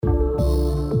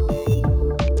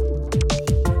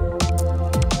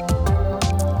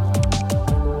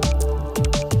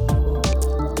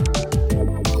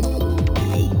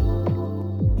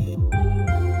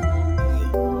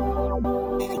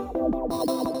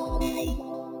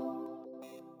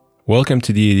Welcome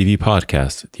to the EADV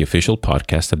podcast, the official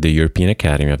podcast of the European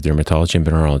Academy of Dermatology and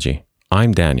Venerology.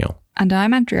 I'm Daniel. And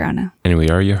I'm Adriana. And we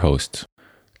are your hosts.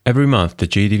 Every month, the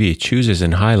JDV chooses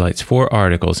and highlights 4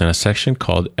 articles in a section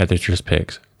called Editor's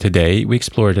Picks. Today, we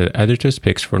explore the Editor's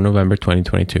Picks for November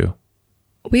 2022.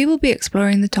 We will be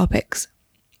exploring the topics: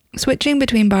 switching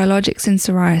between biologics in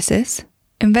psoriasis,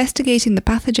 investigating the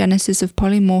pathogenesis of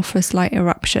polymorphous light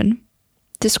eruption,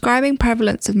 describing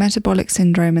prevalence of metabolic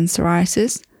syndrome in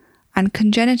psoriasis, and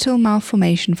congenital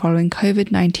malformation following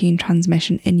COVID-19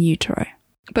 transmission in utero.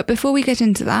 But before we get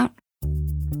into that,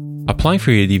 applying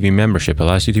for EADV membership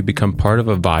allows you to become part of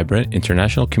a vibrant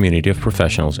international community of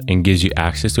professionals and gives you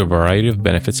access to a variety of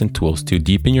benefits and tools to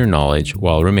deepen your knowledge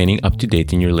while remaining up to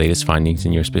date in your latest findings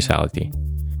in your specialty.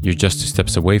 You're just 2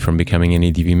 steps away from becoming an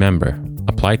EADV member.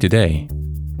 Apply today.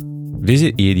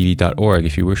 Visit eadv.org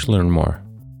if you wish to learn more.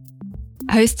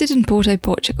 hosted in Porto,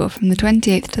 Portugal from the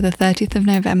 28th to the 30th of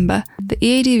November, the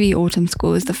EADV Autumn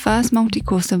School is the first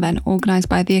multi-course event organised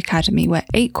by the Academy where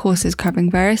 8 courses covering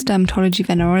various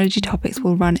dermatology-venerology topics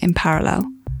will run in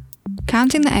parallel.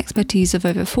 Counting the expertise of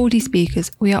over 40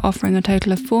 speakers, we are offering a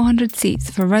total of 400 seats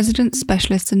for residents,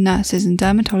 specialists and nurses in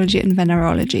dermatology and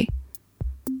venerology.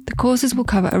 The courses will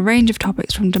cover a range of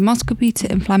topics from dermoscopy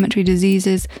to inflammatory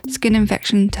diseases, skin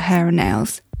infection to hair and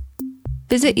nails.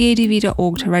 Visit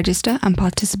eadv.org to register and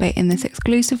participate in this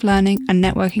exclusive learning and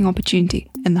networking opportunity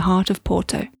in the heart of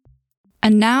Porto.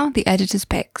 And now, the editor's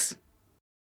picks.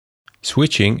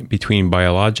 Switching between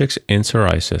biologics in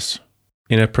psoriasis.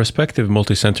 In a prospective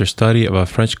multicenter study of a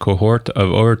French cohort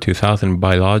of over 2,000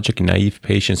 biologic-naive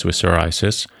patients with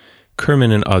psoriasis,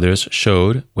 Kerman and others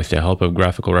showed, with the help of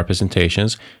graphical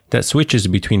representations, that switches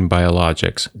between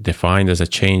biologics, defined as a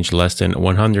change less than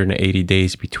 180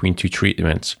 days between 2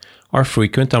 treatments, are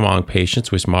frequent among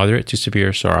patients with moderate to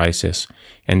severe psoriasis,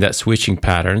 and that switching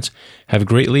patterns have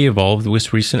greatly evolved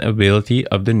with recent availability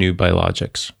of the new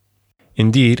biologics.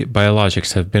 Indeed,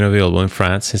 biologics have been available in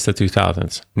France since the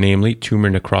 2000s, namely tumor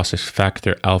necrosis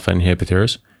factor alpha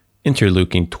inhibitors,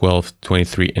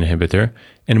 interleukin-12-23 inhibitor,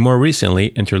 and more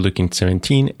recently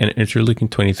interleukin-17 and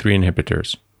interleukin-23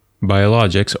 inhibitors.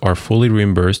 Biologics are fully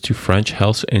reimbursed to French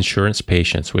health insurance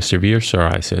patients with severe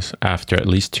psoriasis after at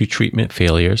least 2 treatment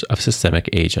failures of systemic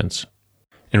agents.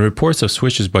 In reports of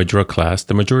switches by drug class,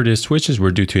 the majority of switches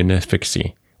were due to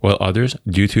inefficacy, while others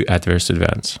due to adverse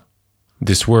events.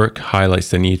 This work highlights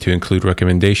the need to include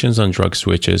recommendations on drug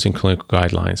switches in clinical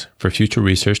guidelines for future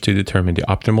research to determine the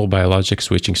optimal biologic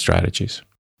switching strategies.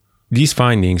 These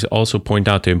findings also point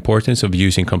out the importance of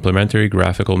using complementary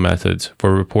graphical methods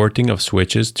for reporting of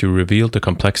switches to reveal the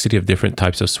complexity of different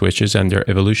types of switches and their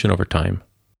evolution over time.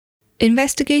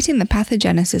 Investigating the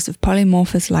pathogenesis of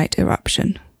polymorphous light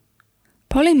eruption.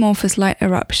 Polymorphous light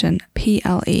eruption,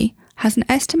 PLE, has an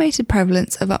estimated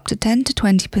prevalence of up to 10 to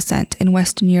 20% in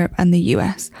Western Europe and the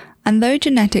US, and though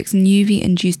genetics and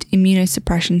UV-induced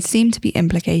immunosuppression seem to be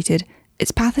implicated,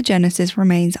 its pathogenesis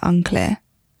remains unclear.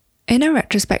 In a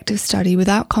retrospective study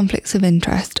without conflicts of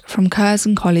interest from Kurz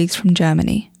and colleagues from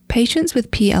Germany, patients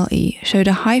with PLE showed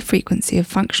a high frequency of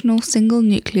functional single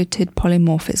nucleotide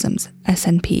polymorphisms,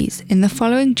 SNPs, in the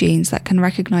following genes that can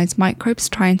recognize microbes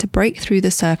trying to break through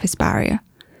the surface barrier: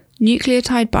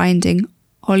 nucleotide binding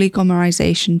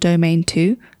oligomerization domain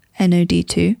 2,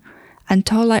 NOD2, and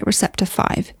toll-like receptor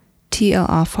 5,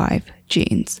 TLR5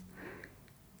 genes.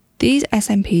 These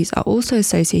SNPs are also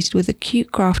associated with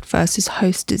acute graft versus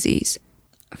host disease.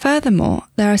 Furthermore,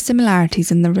 there are similarities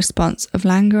in the response of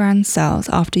Langerhans cells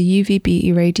after UVB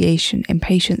irradiation in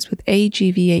patients with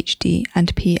AGVHD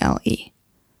and PLE.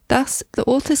 Thus, the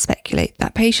authors speculate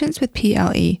that patients with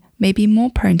PLE may be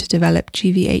more prone to develop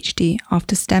GVHD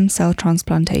after stem cell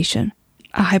transplantation,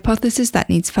 a hypothesis that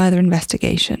needs further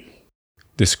investigation.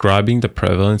 Describing the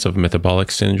prevalence of metabolic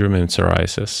syndrome in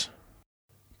psoriasis.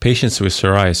 Patients with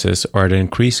psoriasis are at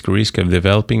increased risk of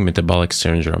developing metabolic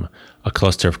syndrome, a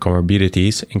cluster of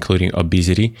comorbidities including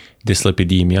obesity,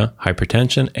 dyslipidemia,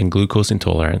 hypertension, and glucose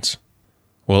intolerance.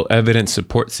 While evidence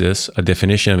supports this, a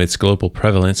definition of its global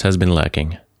prevalence has been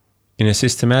lacking. In a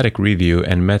systematic review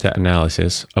and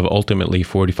meta-analysis of ultimately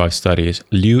 45 studies,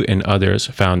 Liu and others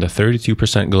found a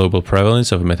 32% global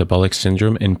prevalence of metabolic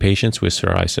syndrome in patients with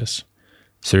psoriasis,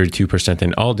 32%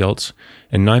 in adults,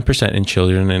 and 9% in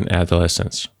children and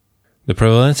adolescents. The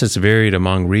prevalence has varied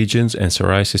among regions and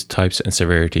psoriasis types and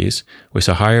severities, with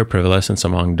a higher prevalence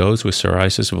among those with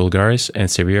psoriasis vulgaris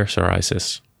and severe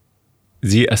psoriasis.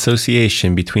 The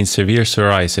association between severe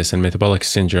psoriasis and metabolic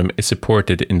syndrome is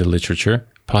supported in the literature,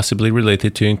 possibly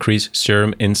related to increased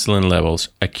serum insulin levels,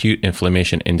 acute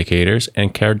inflammation indicators,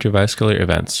 and cardiovascular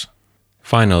events.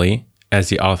 Finally, As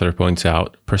the author points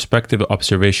out, prospective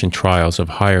observation trials of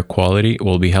higher quality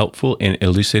will be helpful in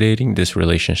elucidating this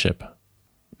relationship.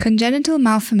 Congenital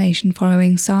malformation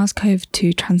following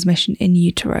SARS-CoV-2 transmission in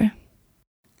utero.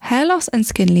 Hair loss and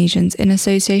skin lesions in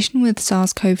association with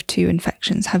SARS-CoV-2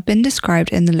 infections have been described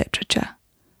in the literature.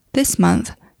 This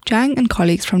month, Zhang and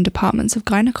colleagues from departments of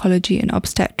gynecology and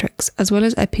obstetrics, as well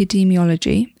as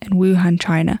epidemiology in Wuhan,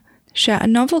 China, share a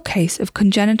novel case of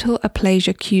congenital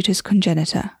aplasia cutis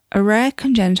congenita, a rare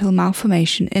congenital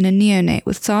malformation in a neonate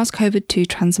with SARS-CoV-2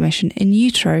 transmission in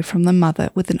utero from the mother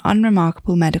with an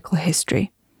unremarkable medical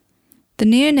history. The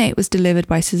neonate was delivered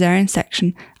by caesarean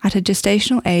section at a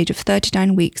gestational age of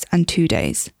 39 weeks and 2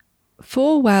 days.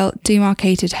 4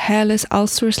 well-demarcated hairless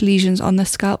ulcerous lesions on the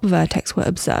scalp vertex were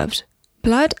observed.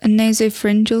 Blood and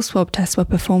nasopharyngeal swab tests were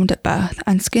performed at birth,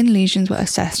 and skin lesions were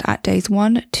assessed at days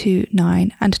 1, 2,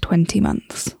 9, and 20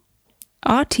 months.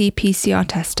 RT-PCR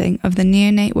testing of the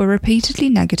neonate were repeatedly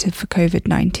negative for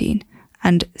COVID-19,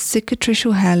 and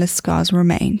cicatricial hairless scars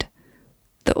remained.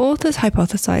 The authors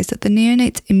hypothesized that the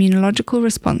neonate's immunological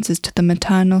responses to the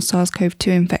maternal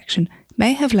SARS-CoV-2 infection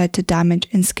may have led to damage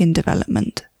in skin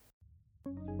development.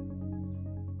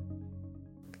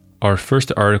 Our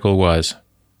first article was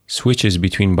Switches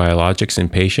Between Biologics in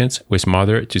Patients with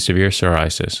Moderate to Severe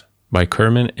Psoriasis by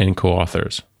Kerman and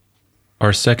co-authors.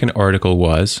 Our second article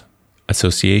was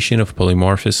Association of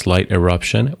Polymorphous Light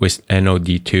Eruption with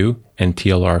NOD2 and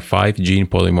TLR5 Gene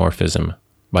Polymorphism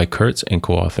by Kurtz and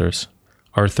co-authors.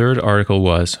 Our third article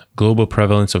was Global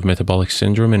Prevalence of Metabolic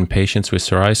Syndrome in Patients with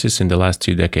Psoriasis in the Last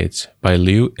 2 Decades by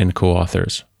Liu and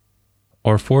co-authors.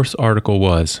 Our fourth article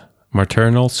was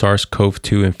Maternal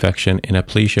SARS-CoV-2 Infection in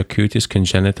Aplasia Cutis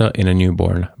Congenita in a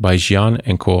Newborn by Jian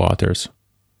and co-authors.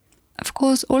 Of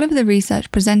course, all of the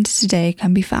research presented today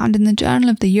can be found in the Journal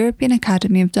of the European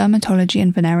Academy of Dermatology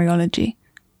and Venereology.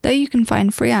 Though you can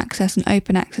find free access and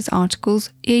open access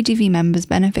articles, EADV members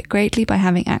benefit greatly by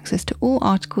having access to all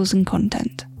articles and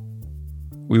content.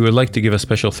 We would like to give a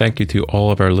special thank you to all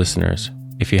of our listeners.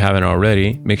 If you haven't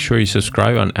already, make sure you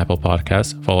subscribe on Apple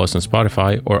Podcasts, follow us on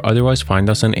Spotify, or otherwise find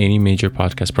us on any major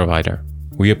podcast provider.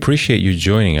 We appreciate you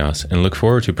joining us and look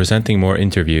forward to presenting more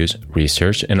interviews,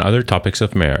 research, and other topics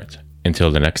of merit. Until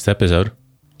the next episode,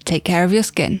 take care of your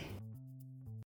skin.